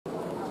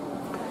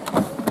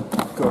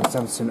got a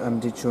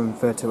Samsung digital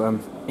inverter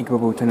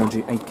incubable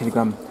technology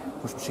 8kg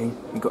wash machine.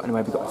 We got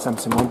anyway. We got a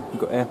Samsung one. We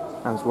got here.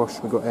 Hands wash.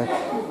 We got here.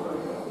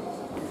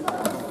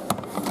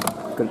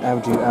 We got an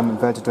LG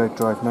inverter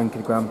drive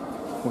 9kg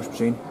wash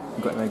machine.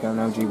 We got anyway. An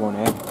LG one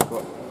here.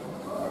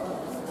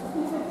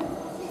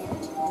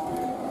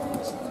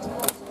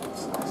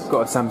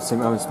 Got a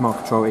Samsung smart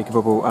control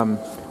incubable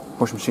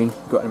wash machine.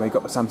 We got anyway.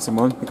 Got a Samsung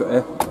one. We got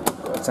here.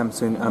 Got a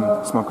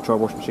Samsung smart control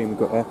wash machine. We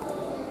got here.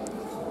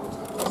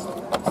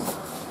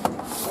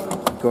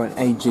 Got an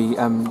AG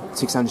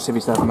 600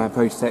 series level man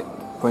Protect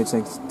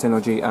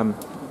technology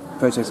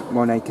Protect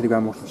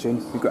 1.8kg wash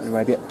machine. We've got an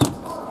array bit.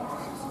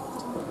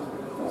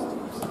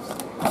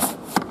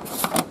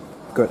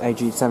 Got an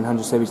AG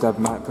 700 series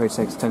level man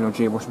Protect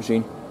technology wash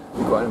machine.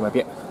 We've got an array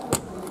bit.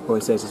 Well,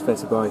 it says it's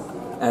better by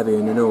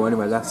Avian and all.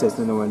 Anyway, that says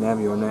the no and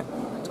Avian on it.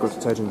 It's got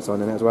detergents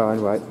on it as well.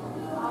 Anyway,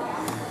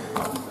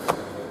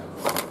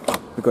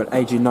 we've got an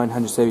AG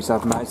 900 series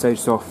level man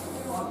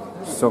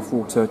soft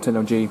water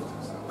technology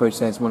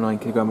Process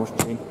 1.9kg wash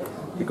machine.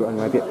 We've got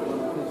another bit.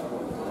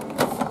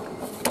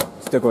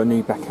 Still got a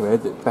new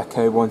backhoe here.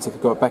 Backhoe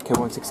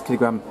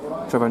 16kg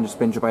 1200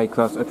 spin job A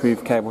class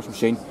approved care wash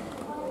machine.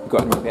 We've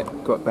got another bit.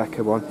 Got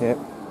backhoe one here. I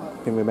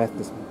think we met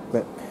this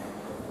bit.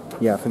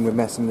 Yeah, I think we've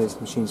met some of these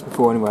machines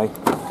before anyway.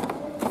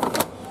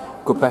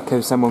 Got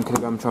backhoe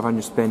 1kg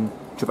 1200 spin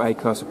job A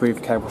class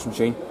approved care wash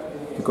machine.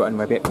 We've got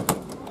another bit.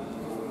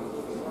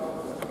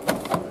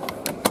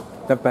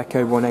 The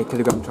backhoe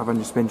 1.8kg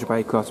 1200 spin job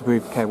A class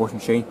approved care wash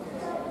machine.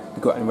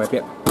 We've got anyway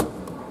bit.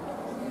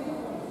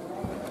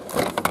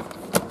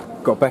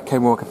 Got backhoe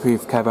walk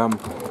approved care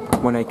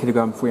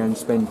 1.8kg 300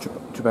 spin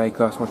job A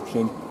class wash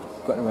machine.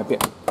 We've got anyway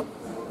bit.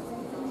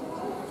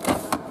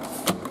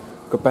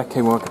 Got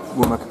backhoe walk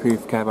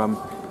approved care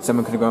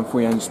 7kg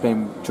 300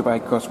 spin job A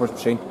class wash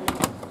machine.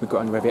 We've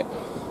got anyway bit.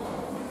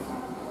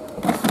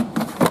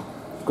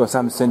 Got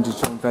Samsung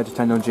digital inverter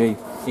technology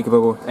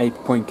incubable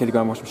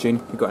 8.kg wash machine.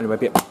 We've got anyway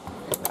bit.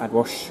 Add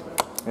wash.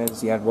 There's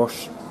the add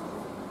wash.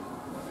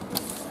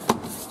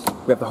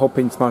 We have the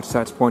Hopin Smart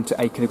Attach 1 to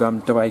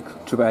 8kg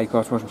double A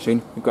class wash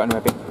machine. We've got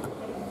another bit.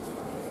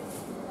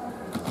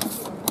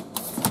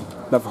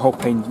 We have the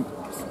Hopin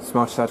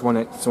Smart Attach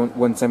 1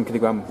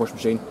 7kg wash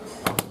machine.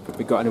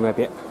 We've got another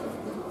bit.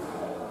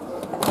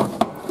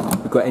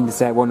 We've got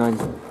Indeset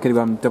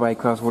 1.9kg double A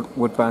class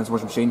wood balance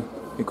wash machine.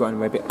 We've got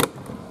another bit.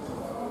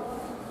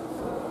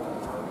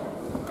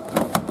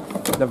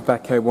 Another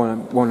backhoe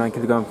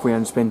 1.9kg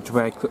 300 spin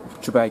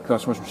triple A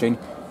class wash machine.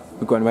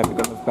 We've got another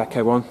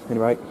backhoe one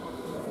anyway.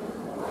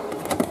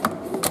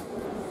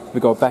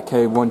 We've got a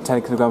backhoe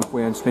 1.10kg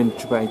 300 spin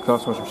triple A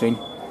class wash machine.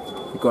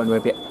 We've got another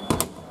bit.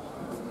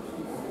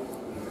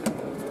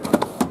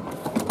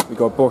 We've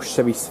got a Bosch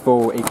Series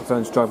 4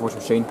 eco-tons drive wash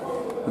machine.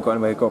 We've got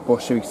another. Got a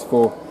Bosch Series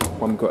 4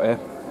 one we've got here.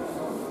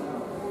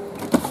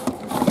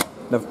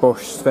 Another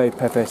Bosch Spheric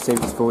Pepper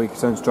Series 4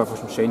 eco-tons drive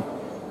wash machine.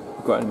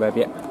 We've got another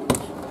bit.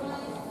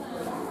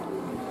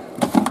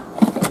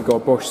 We've got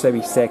a Bosch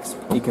Series 6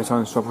 Eco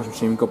Science Drive Wash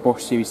Machine. We've got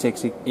Bosch Series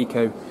 6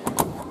 Eco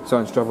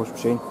Science Drive Wash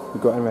Machine.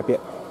 We've got another bit.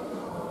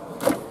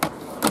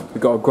 We've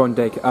got a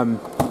Grundig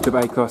double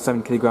A class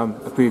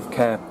 7kg approved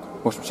care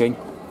wash machine.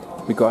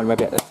 We've got another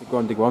bit. That's the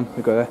Grundig one.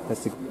 We've got there.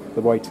 That's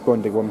the white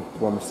Grundig one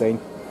we're seeing.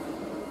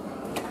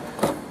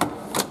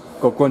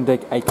 Got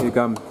Grundig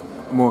 8kg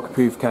more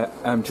approved care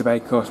double A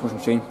class wash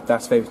machine.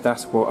 That's what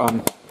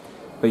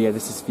but yeah,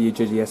 this is for your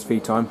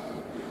JGS time.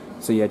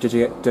 So yeah,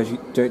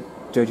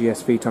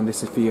 JGS time,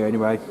 this is for you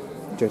anyway.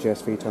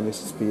 JGS time,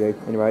 this is for you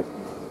anyway.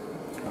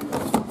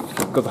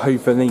 Got the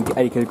Hoover Link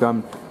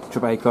 8kg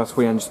triple A class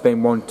 300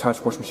 spin 1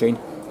 touch wash machine.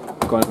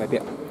 Got a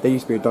bit. There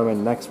used to be a diamond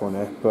in the next one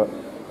there, but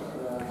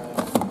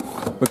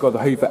we've got the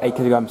Hoover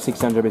 8kg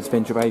 600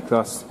 spin triple A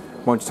class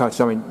 1 touch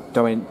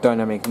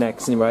dynamic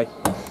next anyway.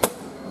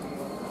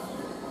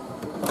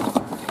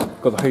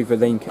 Got the Hoover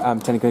Link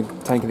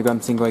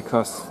 10kg single A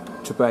class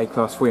triple A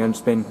class 300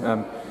 spin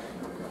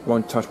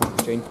 1 touch wash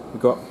machine.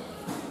 We've got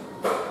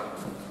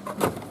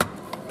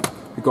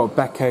a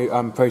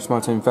backhoe Pro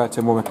Smart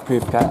Inverter warm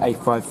approved care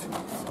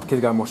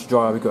 85kg washer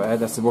dryer. We've got here.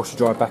 That's the washer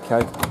dryer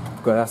backhoe.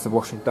 We've got that's the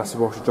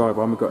washer dryer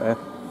one. We've got here.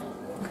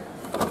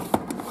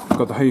 We've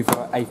got the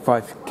Hoover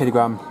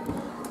 85kg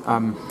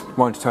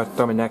 1 touch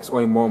Dominex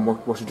all-in-one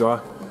washer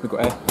dryer. We've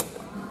got here.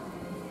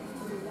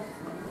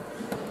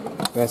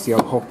 There's the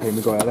old hot paint.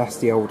 We've got here. That's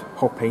the old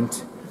hot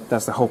paint.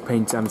 That's the hot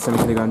paint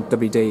 7kg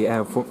WD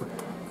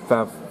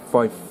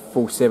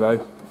 540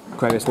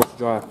 Cravis washer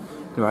dryer.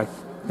 Anyway.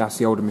 That's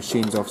the older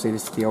machines, obviously.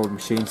 This is the old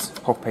machines,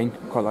 hopping.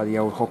 Quite like the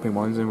old hopping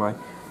ones, anyway.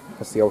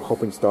 That's the old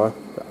hopping style.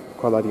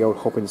 Quite like the old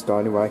hopping style,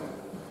 anyway.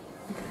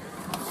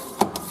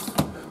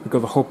 We've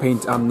got the hopping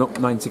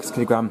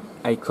 96kg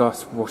A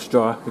class wash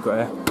dryer. We've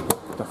got here.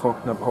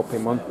 Another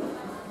hopping one.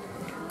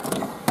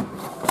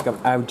 We've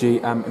got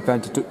LG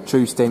Inventor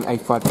True Steam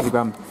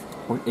 85kg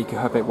Eco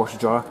Herbate washer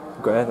dryer.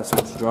 We've got here. That's a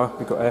washer dryer.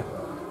 We've got here.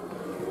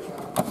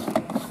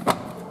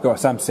 We've got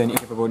a Samsung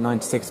Incubable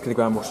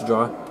 96kg washer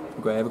dryer.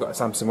 We've got a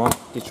Samsung one,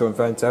 digital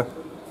inverter.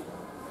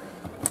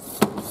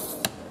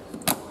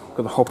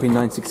 Got the Hopping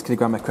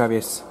 96kg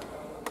Aquarius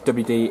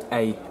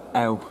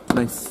WDAL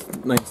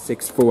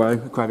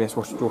 9640 Aquarius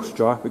washer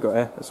dryer we got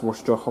here. That's the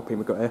washer dryer Hopping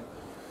we got here.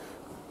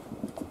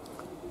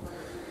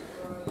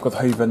 Got the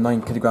Hoover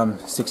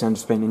 9kg 600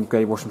 spin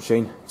integrated washing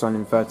machine,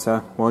 silent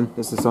inverter one.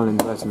 This is the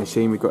silent inverter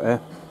machine we got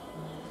here.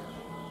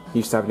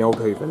 Used to have an old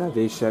Hoover, now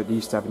these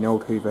used to have an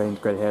old Hoover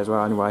integrated here as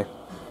well anyway.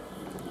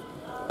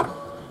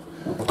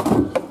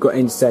 Got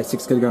Interset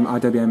 6kg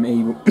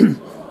IWM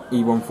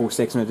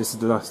E146. No, this is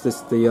the last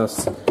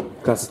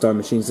classic style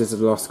machines. This is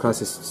the last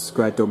classic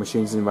square door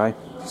machines anyway,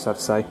 just have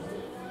to say.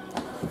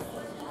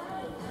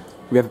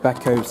 We have a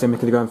Backco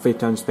 7kg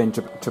 300 spin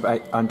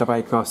double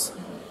A class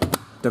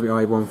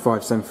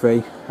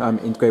WI1573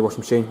 integrated washing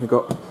machine. We've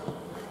got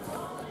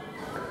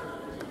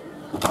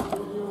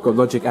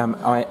Logic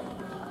RIW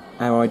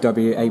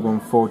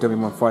A14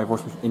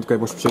 W15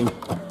 integrated washing machine.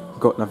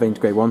 We've got another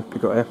integrated one we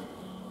got here.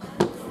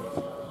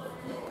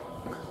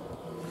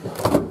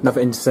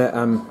 Another Interset,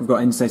 we've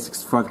got Interset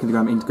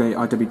 65kg integrated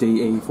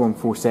IWD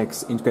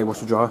E446 integrated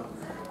washer dryer.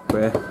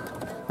 Where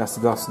that's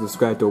the last of the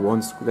square door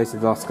ones. These are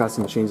the last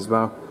classic machines as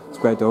well.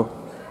 Square door.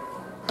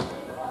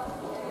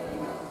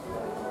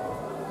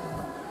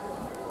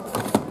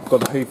 Got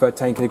the Hoover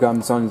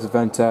 10kg silent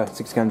inverter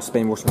 600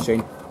 spin washing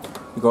machine.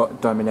 We've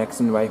got Diamond X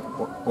anyway,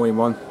 all in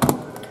one.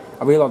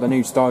 I really like the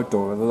new style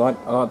door. I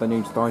like the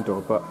new style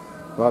door, but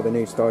I like the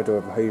new style door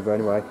of the Hoover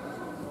anyway.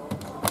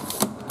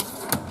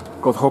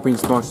 Got the Hopping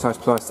Smart Touch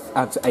Plus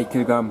up to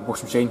 8kg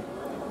washing machine.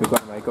 We've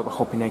got the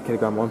Hopping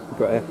 8kg one we've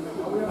got here.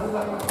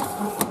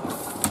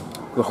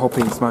 Got the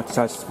Hopping Smart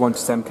Touch 1 to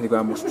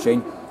 7kg washing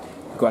machine.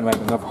 We've got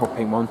another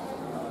Hopping one.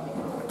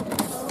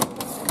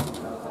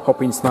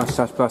 Hopping Smart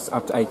Touch Plus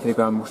up to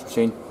 8kg washing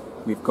machine.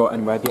 We've got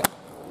anyway the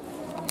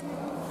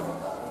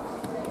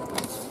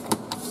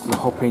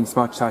Hopping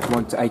Smart Touch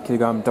 1 to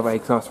 8kg double A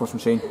class washing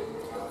machine.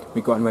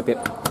 We've got anyway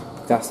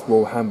that's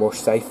raw hand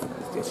wash safe,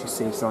 as you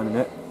see signing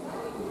it.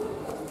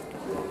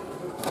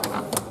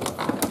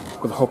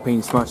 Got the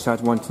Hopping Smart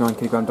Charge 1 to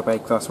 9kg double A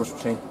class washing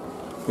machine.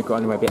 We've got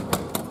anyway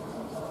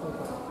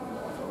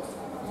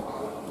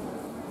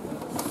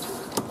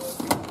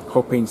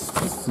Hopping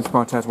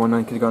Smart Charge 1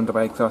 9kg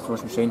double A class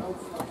washing machine.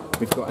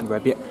 We've got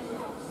anyway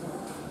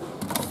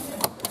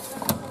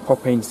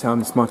Hopping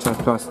Smart Charge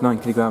Plus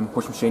 9kg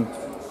washing machine.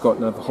 We've got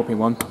another Hopping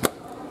one.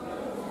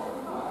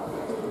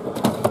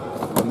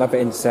 Another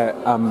Interset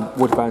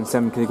water balance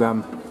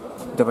 7kg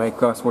double A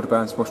class water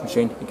balance washing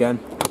machine. Again,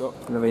 we've got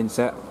another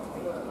Interset.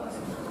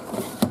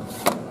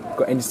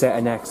 Got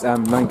Interset NX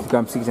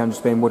 9kg 600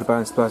 spin water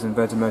balance plus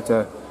inverter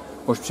motor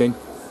washing machine.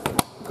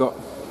 Got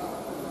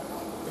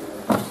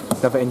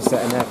another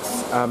Interset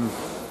NX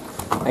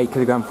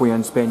 8kg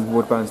 400 spin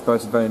water balance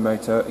plus inverter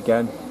motor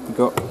again.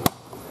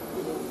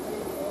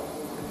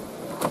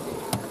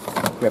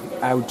 We have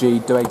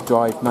LG direct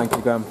drive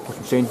 9kg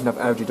washing machine.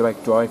 Another LG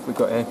direct drive we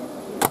got here.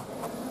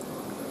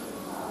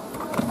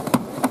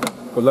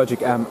 Got Logic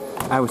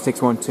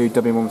L612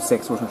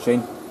 W16 washing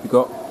machine. We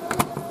got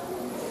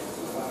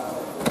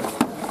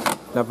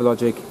another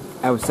Logic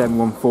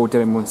L714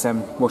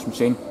 W17 washing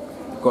machine.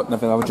 Got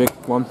another Logic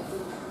one.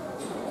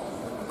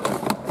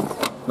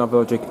 Another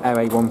Logic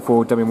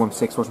LA14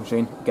 W16 washing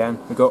machine. Again,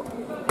 we got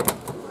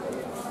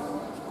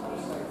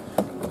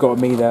a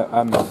Miele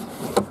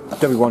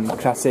W1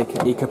 Classic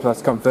Eco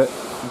Plus Comfort.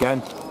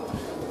 Again,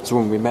 it's the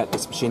one we met.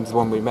 This machine is the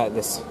one we met.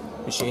 This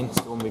machine is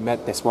the one we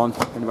met. This one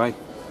anyway.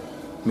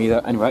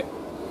 Miele anyway.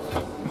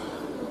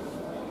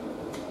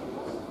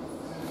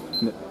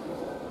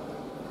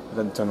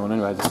 Doesn't turn on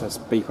anyway, just says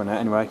beep on it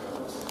anyway.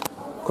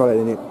 Call it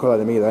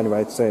the Miele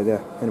anyway, to say it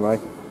there anyway.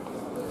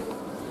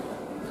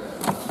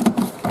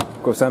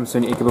 Got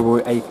Samsung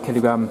EcoBubble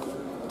 8kg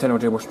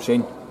technology washing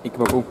machine.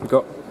 EcoBubble, we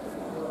got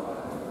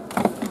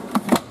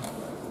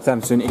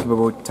Samsung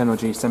EcoBubble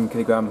technology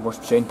 7kg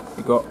washing machine.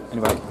 We got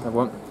anyway, another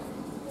one.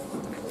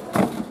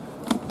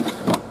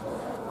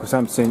 Got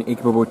Samsung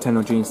EcoBubble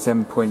technology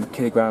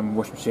 7kg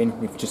washing machine.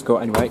 We've just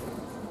got anyway.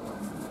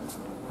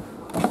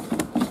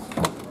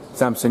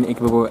 Samsung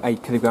EcoBubble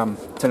 8kg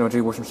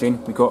technology washing machine.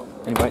 We got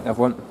anyway another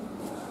one.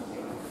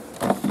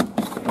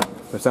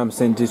 The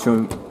Samsung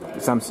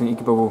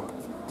EcoBubble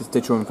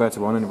digital inverter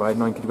one anyway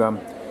 9kg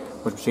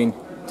washing machine,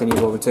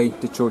 10-year warranty,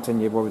 digital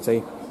 10-year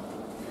warranty.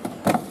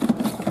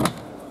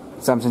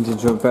 Samsung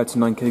digital inverter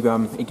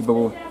 9kg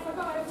EcoBubble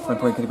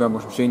 9.kg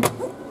washing machine.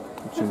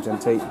 Machine's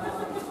empty.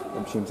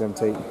 Machine's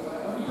empty.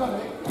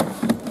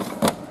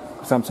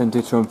 Samsung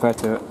digital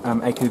inverter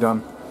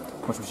 8kg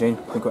washing machine.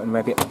 We've got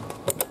anyway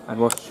and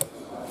wash.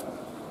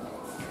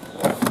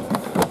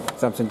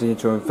 Samsung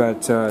digital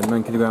inverter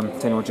 9kg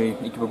technology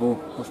EcoBubble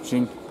washing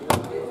machine.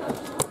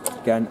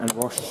 Again and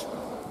wash.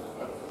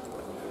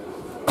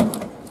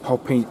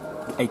 Hopping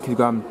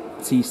 8kg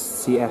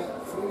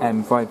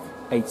TCFM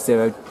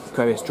 580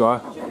 Currys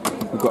dryer.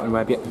 We've got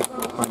anyway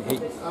on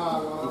heat. He's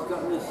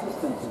got an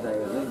assistant today,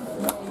 hasn't he?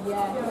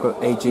 We've got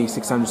AG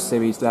 600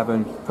 series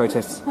 11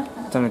 Protest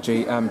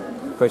technology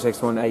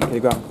Protest 1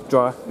 8kg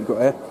dryer. We've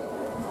got here.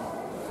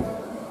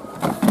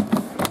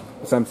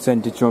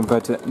 Samsung digital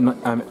inverter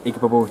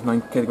Eco-Bubble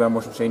 9kg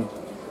washing machine.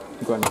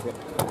 Go into it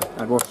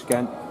and wash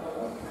again.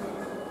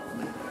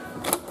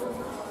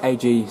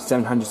 AG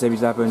 700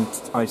 series 11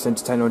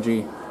 iCenter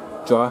technology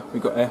dryer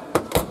we got here.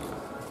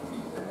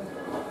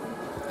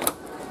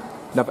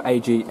 Another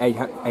AG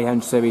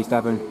 800 series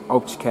 11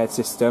 UltraCare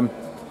system.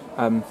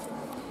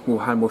 Wall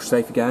hand wash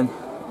safe again.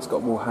 It's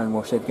got wall hand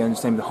wash safe again.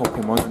 Same with the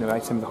hopping one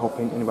anyway. Same with the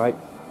hopping anyway.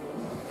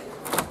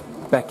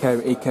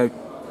 Beko Eco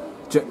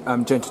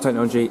Gentle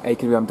Technology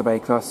 8kg AA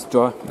class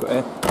dryer we got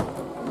here.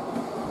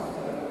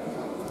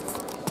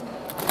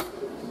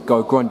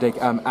 Got Grundig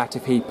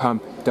active heat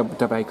pump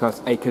AA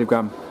class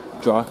 8kg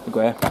dryer we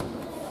got here.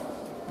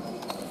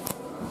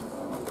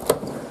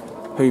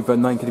 Hoover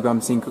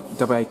 9kg single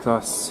AA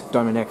class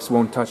Diamond X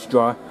one touch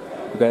dryer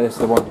we got here. This is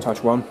the one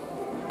touch one.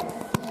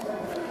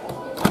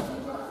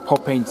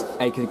 Hot paint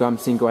 8kg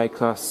single A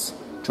class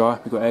dryer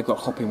we got here.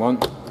 Got hopping one.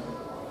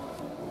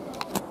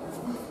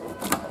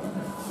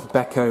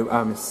 Beko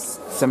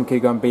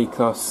 7kg B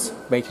class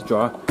rated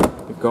dryer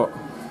we've got.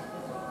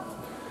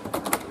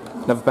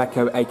 Another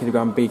Beko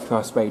 8kg B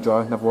class rated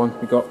dryer, another one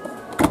we got.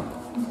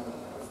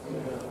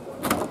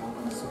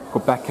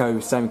 Got Beko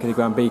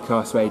 7kg B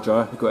class rated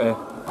dryer we've got here.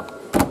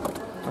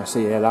 I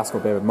see, yeah, that's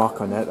got a bit of a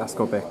mark on it. That's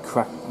got a bit of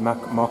crack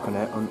mark on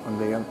it on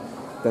the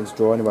dense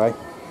drawer anyway.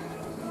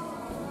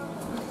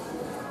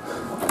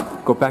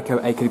 Got Beko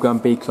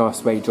 8kg B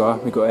class rated dryer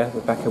we got here.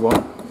 The Beko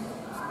one.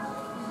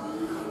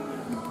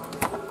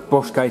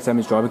 Bosch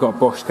K7's dryer, we've got a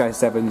Bosch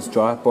K7's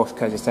dryer, Bosch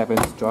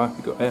K7's dryer,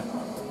 we've got here.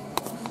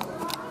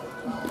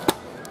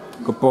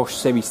 Got Bosch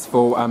Series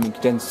 4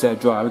 condenser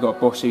dryer, we've got a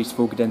Bosch Series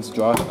 4 condenser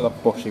dryer, I love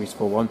Bosch Series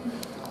 4 one.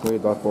 Really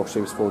love Bosch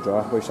Series 4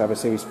 dryer, we should have a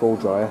Series 4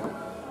 dryer,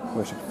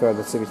 we should prefer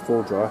the Series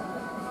 4 dryer.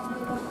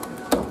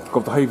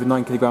 Got the Hoover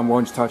 9kg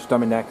orange touch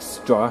Diamond X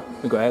dryer,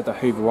 we've got here, the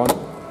Hoover one.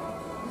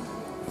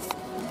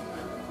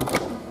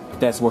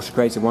 There's the Washer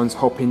Crazy ones,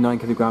 Hopping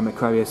 9kg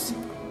Aquarius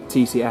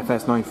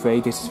TCFS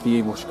 93, this is for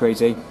you Washer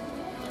Crazy.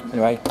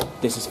 Anyway,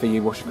 this is for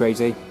you Washer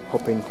Crazy,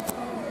 hopping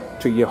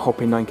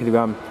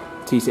 9kg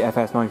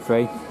TCFS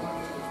 93.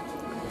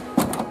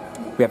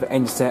 We have an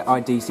Enderset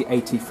IDC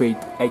 83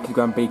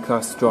 8kg B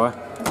class dryer.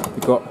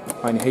 We've got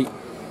iron heat.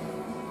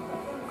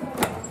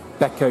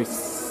 Beko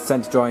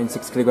centre drying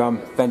 6kg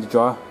fender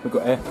dryer we've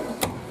got here.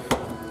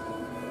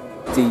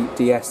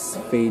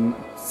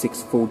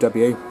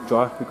 DSV64W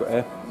dryer we've got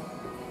here.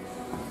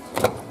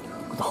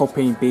 Got the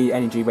Hopping B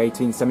energy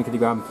rating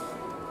 7kg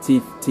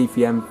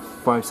TFM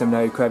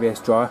 570 Aquarius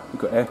dryer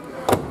we've got here.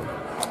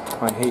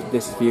 Iron heat,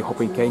 this is for you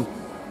Hopping King.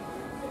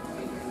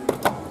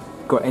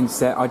 Got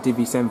Enderset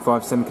IDV75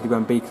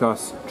 7kg B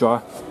class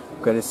dryer.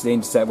 Okay, this is the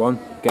Enderset one.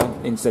 Again,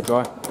 Enderset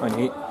dryer, iron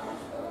heat.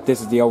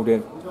 This is the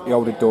older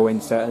door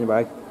Enderset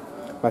anyway.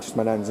 Matches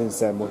my nan's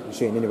Enderset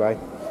machine anyway.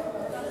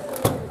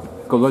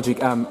 Got Logic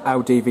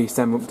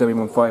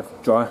LDV7W15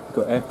 dryer.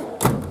 Got here.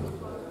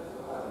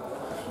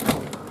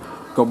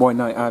 Got White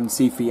Knight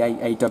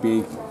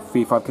C38AW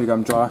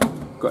 35kg dryer.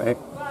 Got here.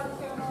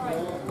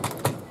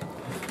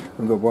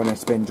 We've got 1/8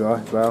 spin dryer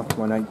as well.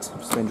 1/8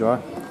 spin dryer.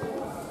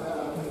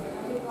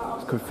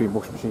 Could few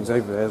washing machines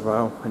over there as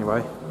well,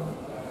 anyway.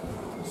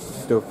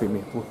 Still few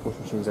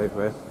washing machines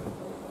over there.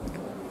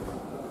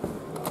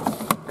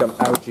 Got an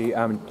LG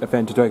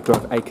Avenger Direct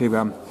Drive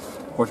 8kg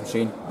washing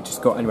machine, which has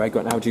got, anyway,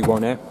 got an LG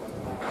one here.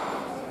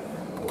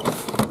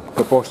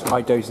 Got Bosch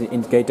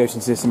Indicate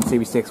Dosing System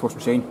Series 6 washing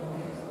machine.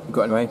 We've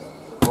got, anyway,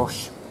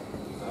 Bosch.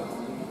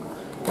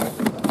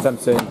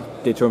 Samsung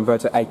digital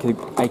inverter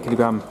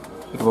 8kg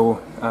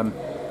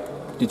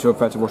digital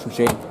inverter washing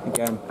machine,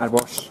 again, and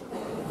wash.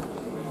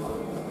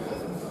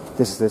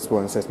 This is this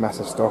one, it says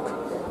massive stock,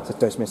 so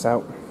don't miss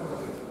out.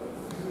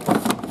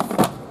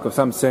 Got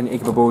Samsung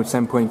Eco-Bubble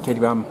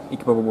 7.kg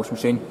Eco-Bubble washing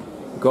machine.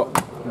 We've got,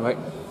 anyway.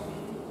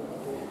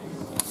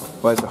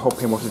 Well, there's the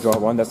Hopping washer dryer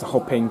one, there's the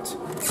Hopping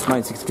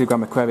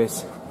 96kg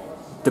Aquarius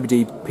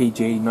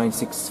WDPG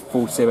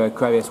 9640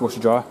 Aquarius washer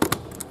dryer.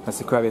 That's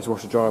the Aquarius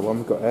washer dryer one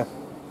we've got there.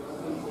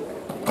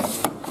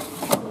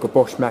 Got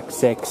Bosch Max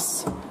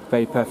 6,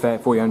 very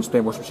perfect 400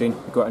 spin washing machine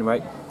we've got,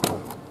 anyway.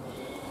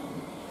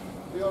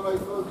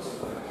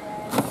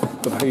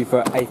 Got the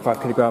Hoover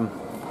 85kg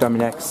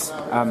Diamond X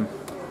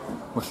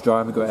washer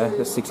dryer we've got here,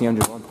 that's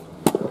 1600 one.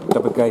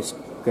 Double gaze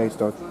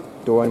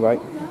door anyway.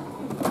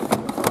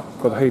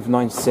 Got the Hoover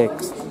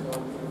 96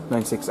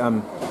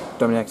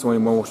 Diamond X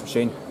 1-in-1 washing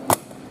machine.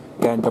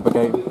 Again, double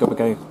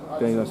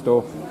gaze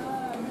door.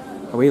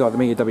 I really like the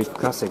Media W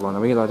Classic one, I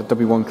really like the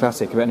W1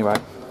 Classic, but anyway.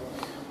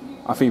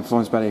 I think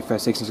Florence Ballet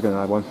First 60 is going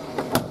to have one.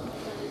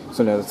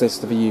 So no, this is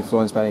the VU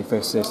Florence Ballet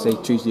First 60.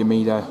 Choose your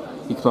Media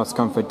E-Class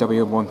Comfort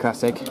W1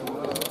 Classic.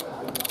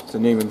 It's a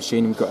new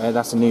machine we've got here.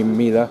 That's the new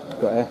Miele we've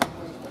got here.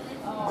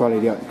 Quite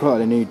like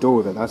the new door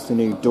with it. That's the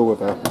new door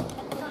with it.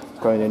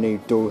 Quite like the new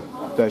door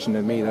version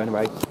of Miele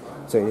anyway.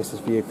 So this is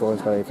for you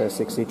Florence Ballet First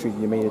 60. Choose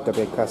your Media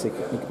W Classic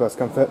E-Class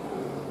Comfort.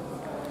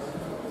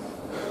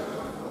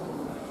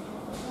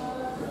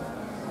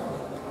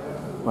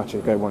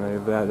 Actually, go one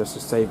over there just to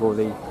save all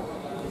the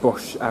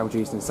Bosch,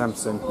 LGs and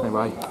Samsung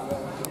anyway.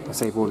 I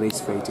save all these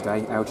three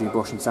today, LG,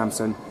 Bosch and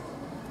Samsung.